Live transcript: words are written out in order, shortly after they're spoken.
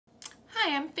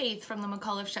Hi, I'm Faith from the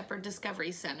McAuliffe-Shepard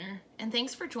Discovery Center, and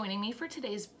thanks for joining me for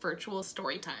today's virtual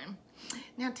story time.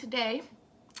 Now today,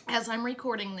 as I'm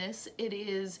recording this, it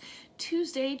is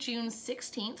Tuesday, June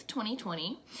 16th,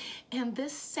 2020, and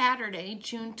this Saturday,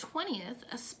 June 20th,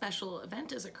 a special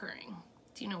event is occurring.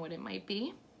 Do you know what it might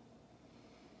be?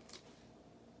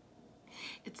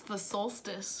 It's the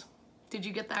solstice. Did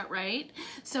you get that right?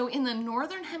 So in the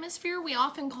Northern Hemisphere, we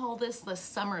often call this the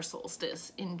summer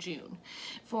solstice in June.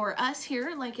 For us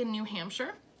here, like in New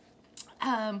Hampshire,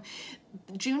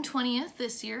 June 20th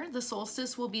this year, the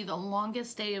solstice will be the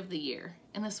longest day of the year,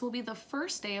 and this will be the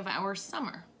first day of our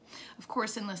summer. Of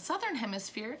course, in the Southern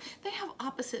Hemisphere, they have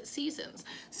opposite seasons.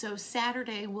 So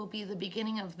Saturday will be the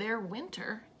beginning of their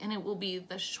winter, and it will be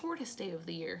the shortest day of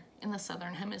the year in the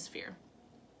Southern Hemisphere.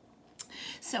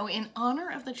 So in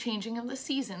honor of the changing of the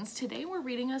seasons, today we're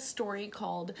reading a story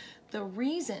called The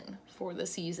Reason for the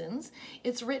Seasons.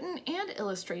 It's written and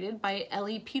illustrated by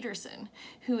Ellie Peterson,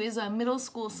 who is a middle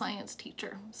school science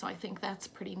teacher. So I think that's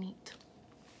pretty neat.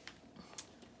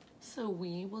 So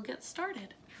we will get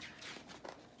started.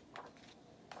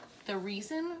 The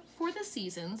Reason for the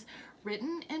Seasons,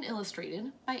 written and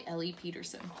illustrated by Ellie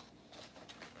Peterson.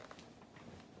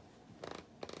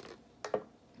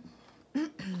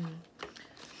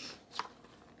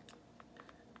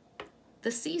 The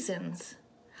seasons.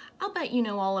 I'll bet you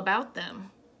know all about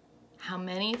them. How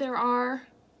many there are,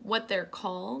 what they're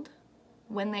called,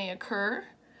 when they occur.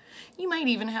 You might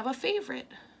even have a favorite.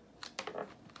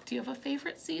 Do you have a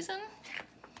favorite season?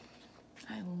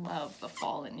 I love the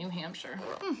fall in New Hampshire.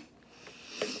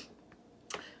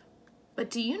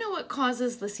 But do you know what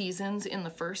causes the seasons in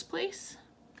the first place?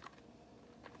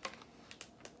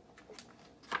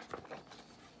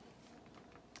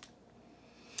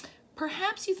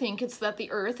 Perhaps you think it's that the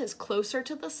Earth is closer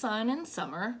to the sun in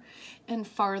summer and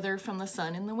farther from the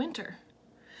sun in the winter.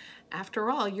 After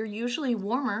all, you're usually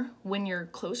warmer when you're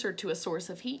closer to a source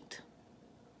of heat.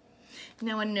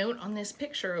 Now a note on this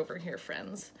picture over here,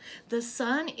 friends. The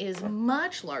sun is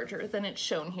much larger than it's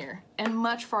shown here and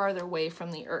much farther away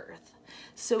from the Earth.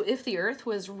 So if the Earth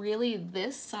was really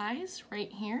this size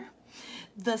right here,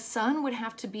 the sun would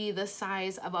have to be the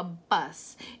size of a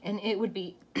bus, and it would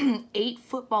be 8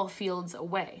 football fields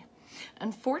away.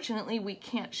 Unfortunately, we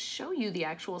can't show you the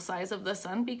actual size of the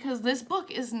sun because this book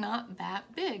is not that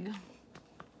big.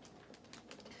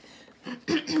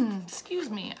 Excuse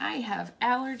me, I have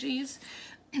allergies,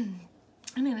 and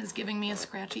it is giving me a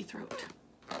scratchy throat.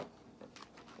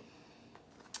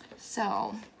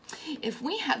 So, if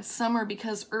we had summer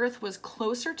because Earth was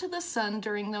closer to the sun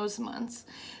during those months,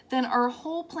 then our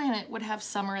whole planet would have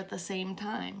summer at the same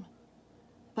time.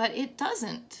 But it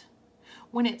doesn't.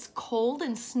 When it's cold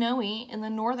and snowy in the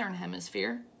Northern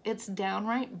Hemisphere, it's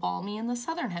downright balmy in the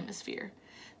Southern Hemisphere.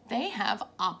 They have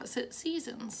opposite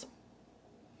seasons.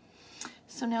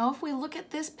 So now if we look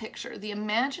at this picture, the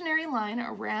imaginary line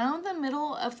around the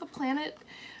middle of the planet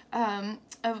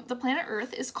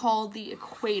Earth is called the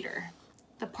equator.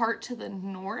 The part to the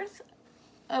north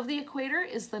of the equator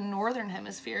is the Northern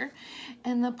Hemisphere,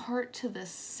 and the part to the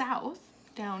south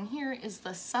down here is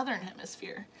the Southern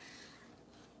Hemisphere.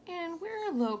 And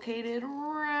we're located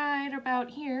right about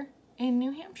here in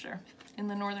New Hampshire in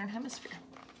the Northern Hemisphere.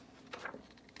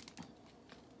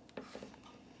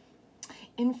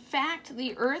 In fact,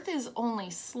 the Earth is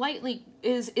only slightly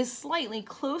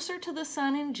closer to the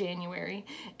sun in January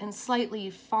and slightly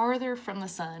farther from the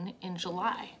sun in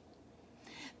July.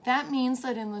 That means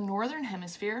that in the Northern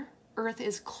Hemisphere, Earth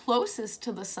is closest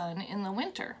to the sun in the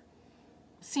winter.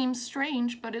 Seems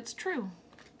strange, but it's true.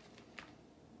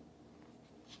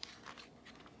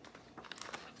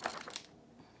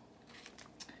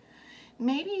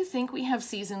 Maybe you think we have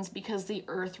seasons because the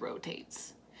Earth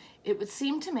rotates. It would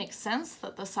seem to make sense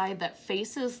that the side that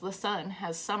faces the sun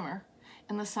has summer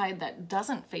and the side that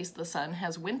doesn't face the sun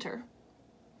has winter.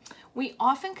 We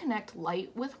often connect light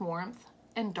with warmth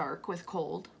and dark with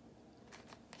cold.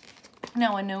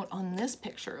 Now a note on this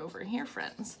picture over here,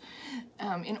 friends.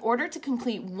 In order to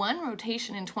complete one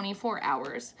rotation in 24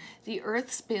 hours, the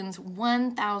Earth spins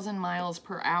 1,000 miles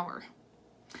per hour.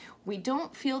 We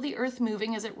don't feel the Earth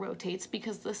moving as it rotates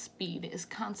because the speed is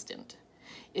constant.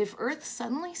 If Earth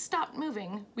suddenly stopped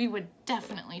moving, we would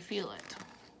definitely feel it.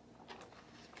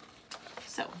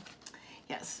 So,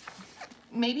 yes,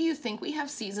 maybe you think we have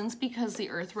seasons because the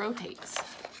Earth rotates.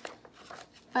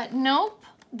 But nope,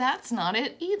 that's not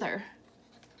it either.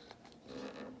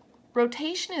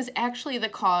 Rotation is actually the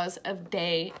cause of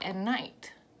day and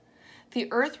night.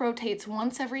 The Earth rotates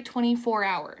once every 24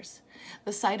 hours.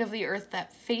 The side of the Earth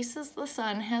that faces the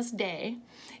sun has day,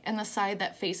 and the side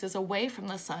that faces away from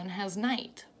the sun has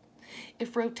night.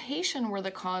 If rotation were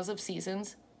the cause of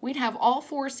seasons, we'd have all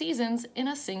 4 seasons in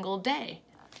a single day.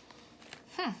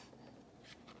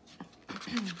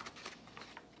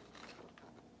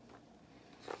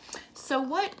 So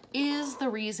what is the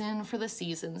reason for the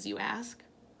seasons, you ask?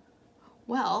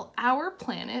 Well, our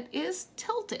planet is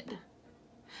tilted.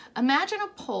 Imagine a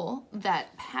pole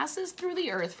that passes through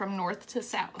the Earth from north to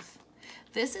south.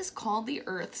 This is called the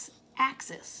Earth's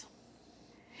axis.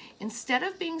 Instead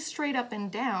of being straight up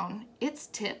and down, it's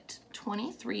tipped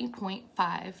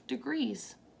 23.5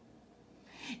 degrees.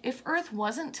 If Earth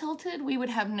wasn't tilted, we would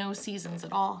have no seasons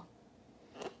at all.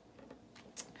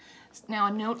 Now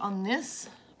a note on this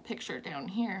picture down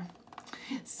here.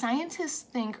 Scientists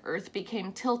think Earth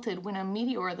became tilted when a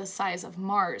meteor the size of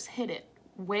Mars hit it,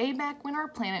 way back when our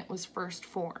planet was first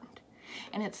formed.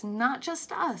 And it's not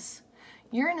just us.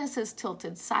 Uranus is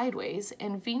tilted sideways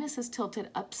and Venus is tilted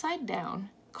upside down,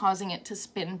 causing it to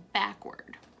spin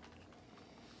backward.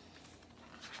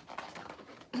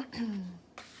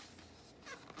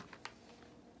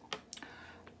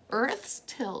 Earth's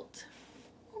tilt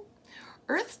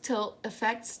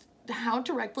affects how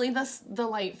directly the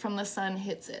light from the sun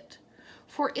hits it.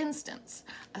 For instance,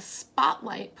 a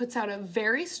spotlight puts out a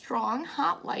very strong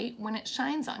hot light when it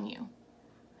shines on you.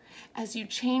 As you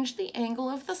change the angle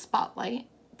of the spotlight,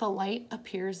 the light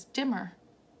appears dimmer.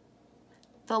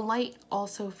 The light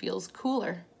also feels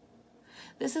cooler.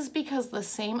 This is because the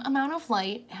same amount of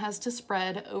light has to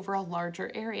spread over a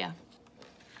larger area.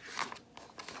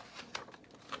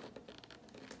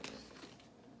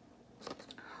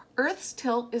 Earth's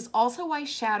tilt is also why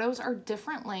shadows are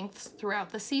different lengths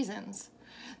throughout the seasons.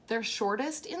 They're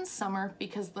shortest in summer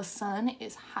because the sun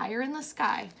is higher in the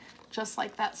sky, just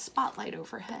like that spotlight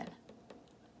overhead.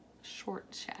 Short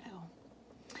shadow.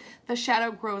 The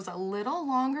shadow grows a little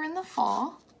longer in the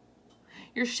fall.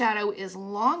 Your shadow is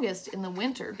longest in the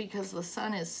winter because the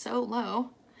sun is so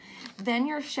low. Then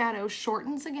your shadow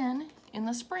shortens again in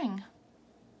the spring.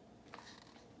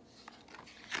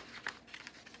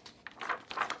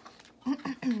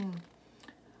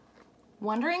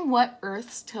 Wondering what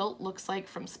Earth's tilt looks like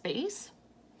from space?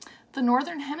 The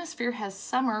northern hemisphere has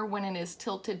summer when it is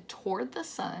tilted toward the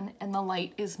sun and the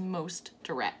light is most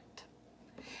direct.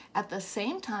 At the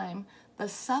same time, the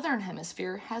southern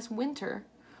hemisphere has winter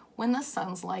when the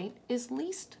sun's light is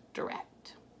least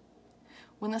direct.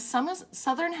 When the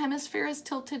southern hemisphere is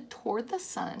tilted toward the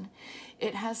sun,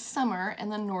 it has summer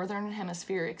and the northern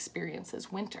hemisphere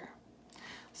experiences winter.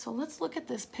 So let's look at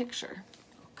this picture.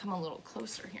 I'll come a little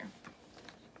closer here.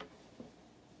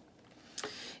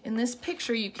 In this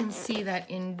picture, you can see that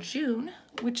in June,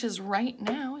 which is right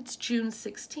now, it's June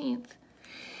 16th,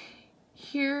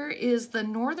 here is the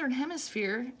northern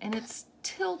hemisphere and it's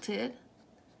tilted,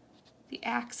 the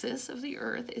axis of the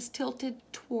Earth is tilted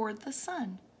toward the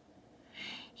sun.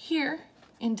 Here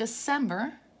in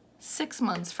December, 6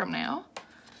 months from now,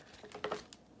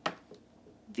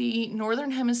 the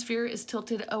northern hemisphere is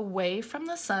tilted away from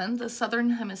the sun. The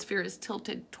southern hemisphere is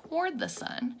tilted toward the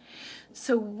sun.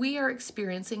 So we are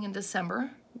experiencing in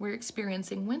December, we're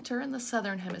experiencing winter, and the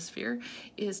southern hemisphere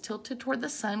is tilted toward the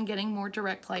sun, getting more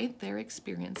direct light. They're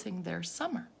experiencing their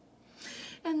summer.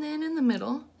 And then in the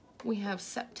middle, we have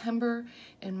September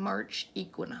and March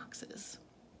equinoxes.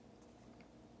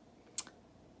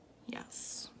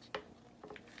 Yes.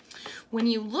 When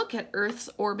you look at Earth's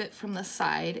orbit from the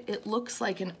side, it looks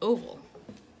like an oval.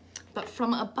 But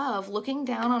from above, looking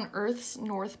down on Earth's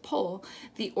North Pole,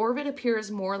 the orbit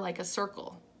appears more like a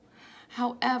circle.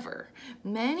 However,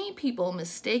 many people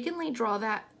mistakenly draw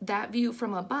that view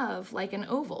from above like an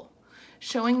oval,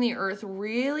 showing the Earth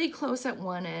really close at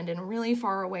one end and really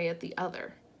far away at the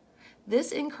other.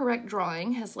 This incorrect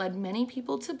drawing has led many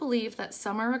people to believe that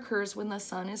summer occurs when the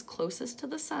sun is closest to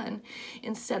the sun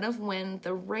instead of when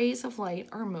the rays of light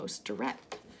are most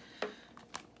direct.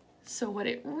 So what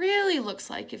it really looks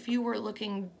like if you were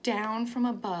looking down from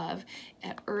above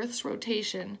at Earth's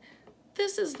rotation,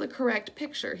 this is the correct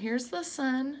picture. Here's the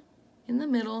sun in the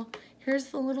middle. Here's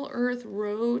the little Earth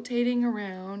rotating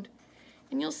around.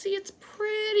 And you'll see it's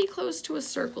pretty close to a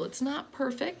circle. It's not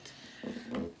perfect.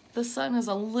 The sun is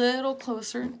a little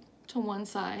closer to one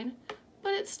side,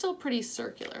 but it's still pretty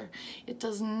circular. It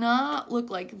does not look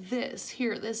like this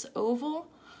here, this oval.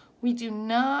 We do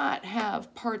not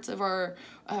have parts of our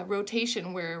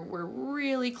rotation where we're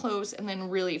really close and then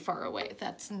really far away.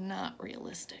 That's not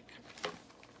realistic.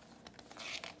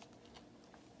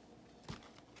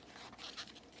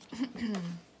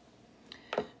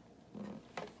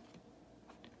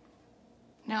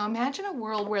 Now imagine a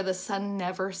world where the sun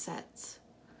never sets.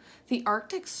 The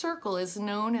Arctic Circle is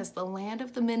known as the land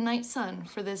of the midnight sun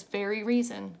for this very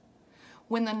reason.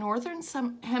 When the northern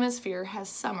hemisphere has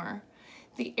summer,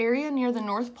 the area near the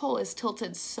North Pole is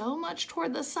tilted so much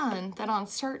toward the sun that on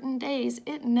certain days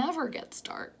it never gets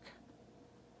dark.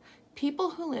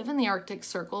 People who live in the Arctic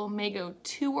Circle may go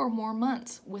 2 or more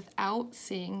months without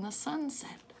seeing the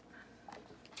sunset.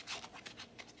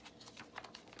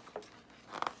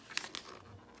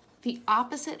 The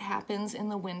opposite happens in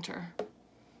the winter.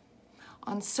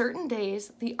 On certain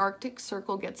days, the Arctic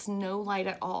Circle gets no light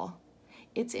at all.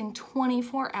 It's in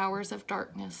 24 hours of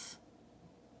darkness.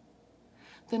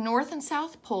 The North and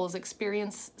South Poles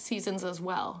experience seasons as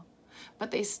well,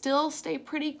 but they still stay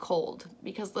pretty cold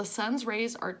because the sun's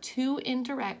rays are too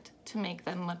indirect to make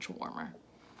them much warmer.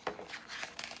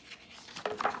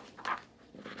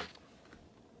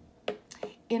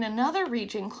 In another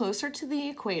region closer to the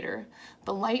equator,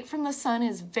 the light from the sun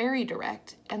is very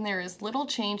direct and there is little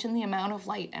change in the amount of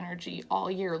light energy all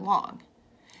year long.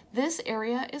 This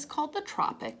area is called the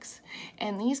tropics,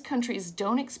 and these countries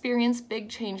don't experience big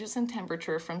changes in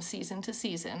temperature from season to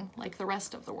season like the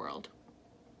rest of the world.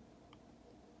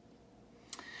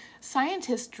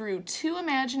 Scientists drew 2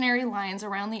 imaginary lines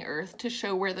around the Earth to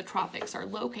show where the tropics are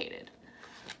located.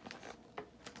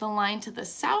 The line to the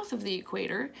south of the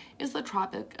equator is the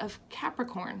Tropic of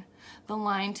Capricorn. The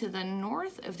line to the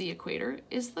north of the equator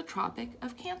is the Tropic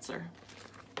of Cancer.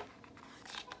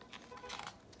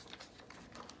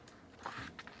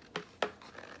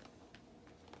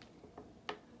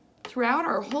 Throughout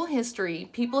our whole history,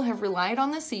 people have relied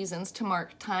on the seasons to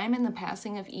mark time in the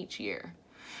passing of each year.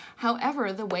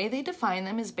 However, the way they define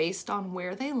them is based on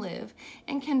where they live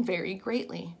and can vary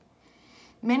greatly.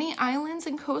 Many islands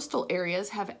and coastal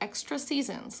areas have extra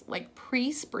seasons, like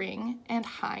pre-spring and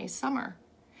high summer.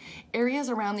 Areas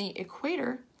around the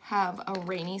equator have a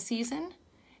rainy season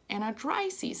and a dry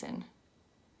season.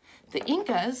 The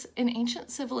Incas, an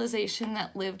ancient civilization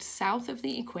that lived south of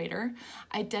the equator,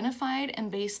 identified and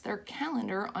based their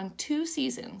calendar on 2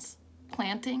 seasons,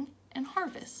 planting and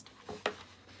harvest.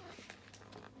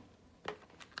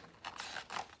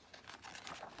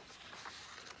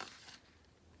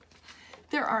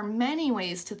 There are many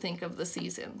ways to think of the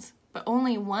seasons, but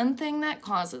only one thing that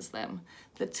causes them,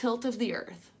 the tilt of the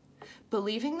Earth.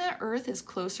 Believing that Earth is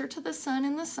closer to the sun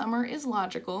in the summer is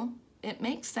logical. It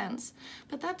makes sense,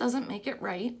 but that doesn't make it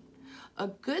right. A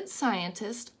good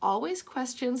scientist always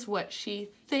questions what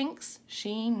she thinks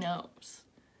she knows.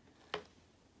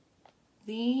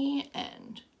 The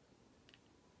end.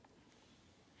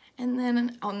 And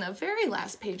then on the very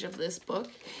last page of this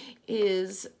book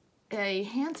is a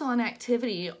hands-on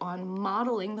activity on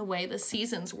modeling the way the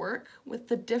seasons work with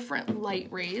the different light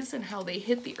rays and how they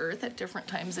hit the Earth at different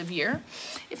times of year.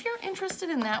 If you're interested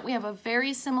in that, we have a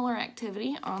very similar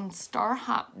activity on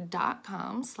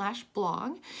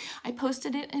starhop.com/blog. I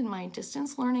posted it in my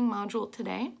distance learning module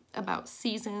today about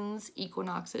seasons,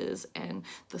 equinoxes, and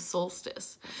the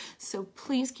solstice. So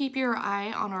please keep your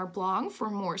eye on our blog for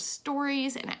more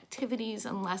stories and activities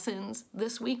and lessons.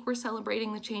 This week we're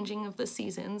celebrating the changing of the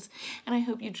seasons, and I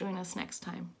hope you join us next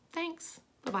time. Thanks.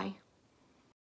 Bye-bye.